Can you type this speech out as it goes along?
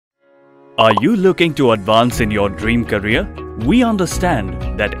Are you looking to advance in your dream career? We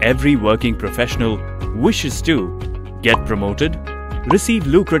understand that every working professional wishes to get promoted, receive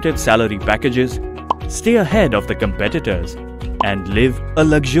lucrative salary packages, stay ahead of the competitors, and live a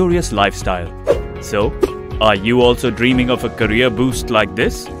luxurious lifestyle. So, are you also dreaming of a career boost like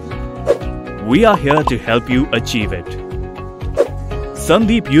this? We are here to help you achieve it.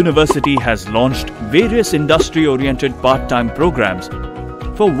 Sandip University has launched various industry-oriented part-time programs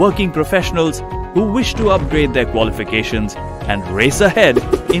for working professionals who wish to upgrade their qualifications and race ahead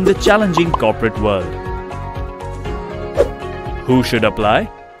in the challenging corporate world. Who should apply?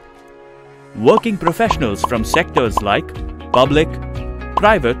 Working professionals from sectors like public,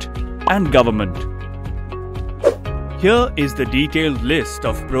 private, and government. Here is the detailed list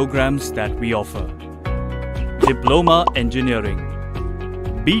of programs that we offer. Diploma Engineering,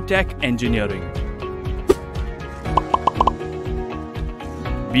 B.Tech Engineering,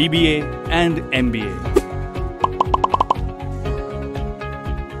 BBA and MBA,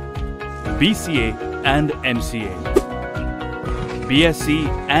 BCA and MCA, BSc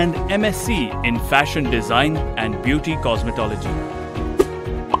and MSc in Fashion Design and Beauty Cosmetology.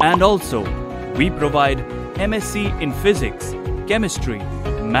 And also, we provide MSc in Physics, Chemistry,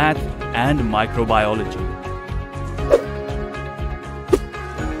 Math and Microbiology.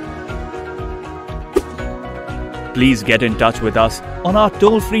 Please get in touch with us on our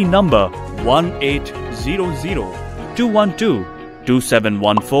toll-free number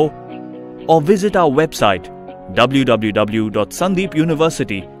 1800-212-2714 or visit our website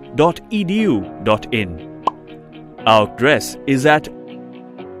www.sandipuniversity.edu.in. Our address is at.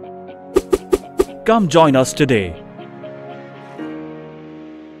 Come join us today.